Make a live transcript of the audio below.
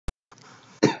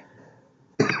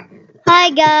Hi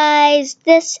guys,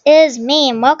 this is me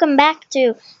and welcome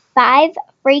to 5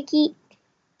 Freaky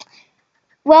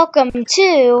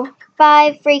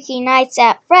Nights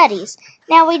at Freddy's.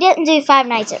 Now we didn't do 5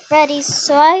 Nights at Freddy's,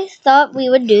 so I thought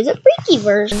we would do the freaky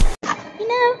version.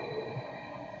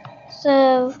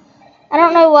 So I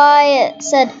don't know why it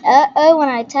said uh-oh when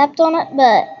I tapped on it,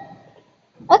 but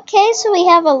okay, so we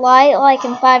have a light like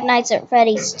in 5 Nights at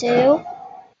Freddy's too.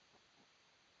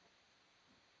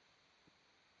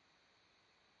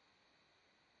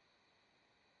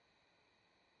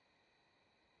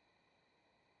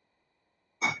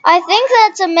 I think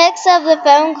that's a mix of the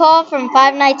phone call from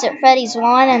 5 Nights at Freddy's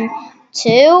 1 and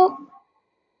 2.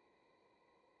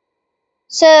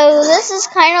 So this is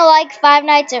kind of like 5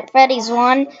 Nights at Freddy's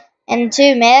 1 and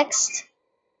 2 mixed.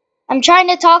 I'm trying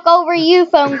to talk over you,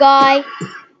 phone guy.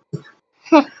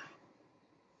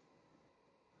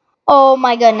 Oh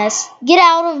my goodness. Get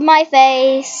out of my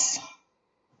face.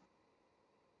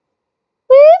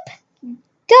 Whoop.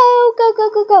 Go, go, go,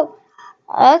 go, go.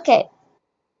 Okay.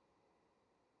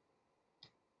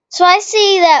 So I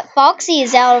see that Foxy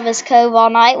is out of his cove all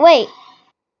night. Wait.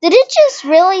 Did it just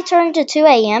really turn to 2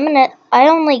 a.m. and I'm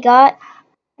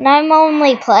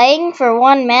only playing for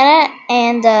 1 minute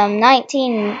and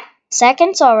 19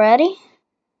 seconds already?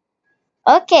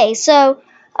 Okay, so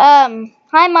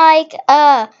hi Mike.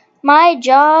 My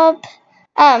job,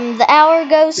 the hour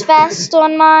goes fast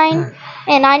on mine,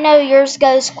 and I know yours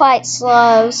goes quite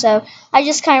slow, so I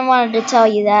just kind of wanted to tell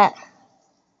you that.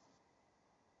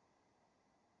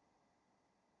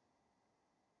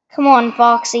 Come on,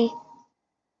 Foxy.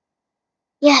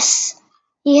 Yes,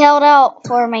 he held out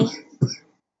for me.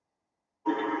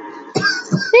 Woo,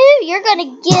 you're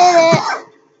gonna get it.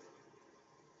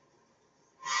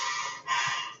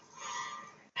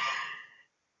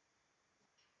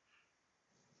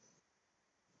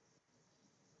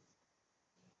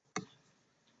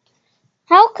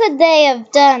 How could they have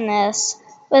done this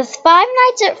with 5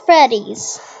 Nights at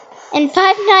Freddy's and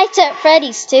 5 Nights at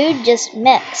Freddy's 2 just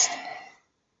mixed?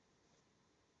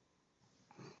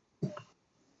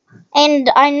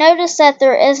 And I noticed that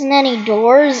there isn't any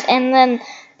doors, and then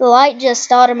the light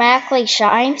just automatically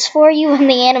shines for you when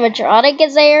the animatronic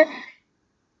is there.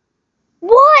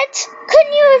 What?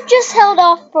 Couldn't you have just held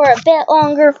off for a bit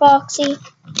longer, Foxy?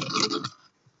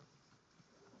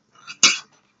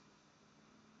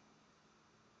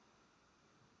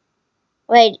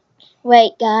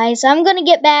 Wait, guys. I'm gonna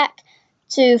get back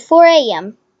to 4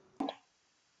 a.m.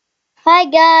 Hi,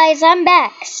 guys. I'm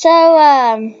back. So,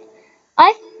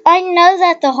 I know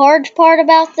that the hard part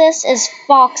about this is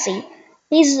Foxy.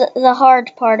 He's the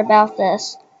hard part about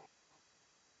this.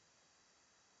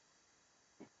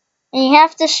 And you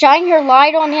have to shine your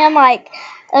light on him like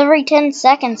every 10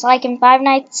 seconds, like in 5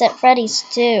 Nights at Freddy's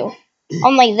 2.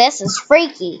 Only this is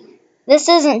freaky. This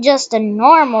isn't just a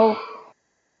normal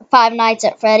 5 Nights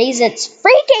at Freddy's. It's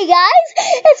freaky, guys!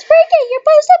 It's freaky! You're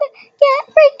supposed to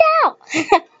get freaked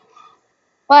out!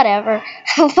 Whatever.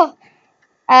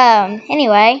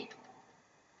 Anyway.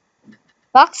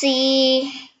 Foxy.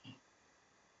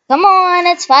 Come on,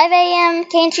 it's 5 a.m.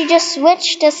 Can't you just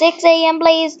switch to 6 a.m.,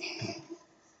 please?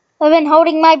 I've been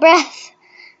holding my breath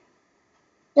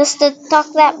just to talk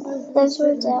those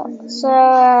words out.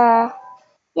 So,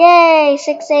 yay,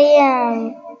 6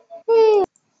 a.m.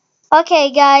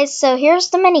 Okay, guys, so here's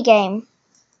the minigame.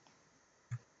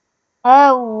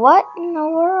 What in the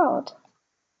world?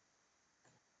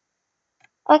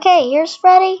 Okay, here's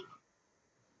Freddy.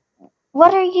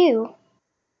 What are you?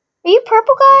 Are you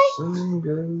purple guy?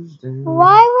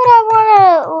 Why would I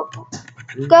want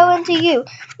to go into you?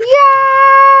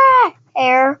 Yeah!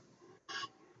 Air.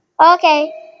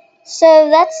 Okay, so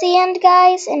that's the end,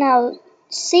 guys, and I'll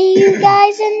see you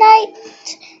guys in night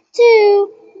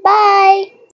 2.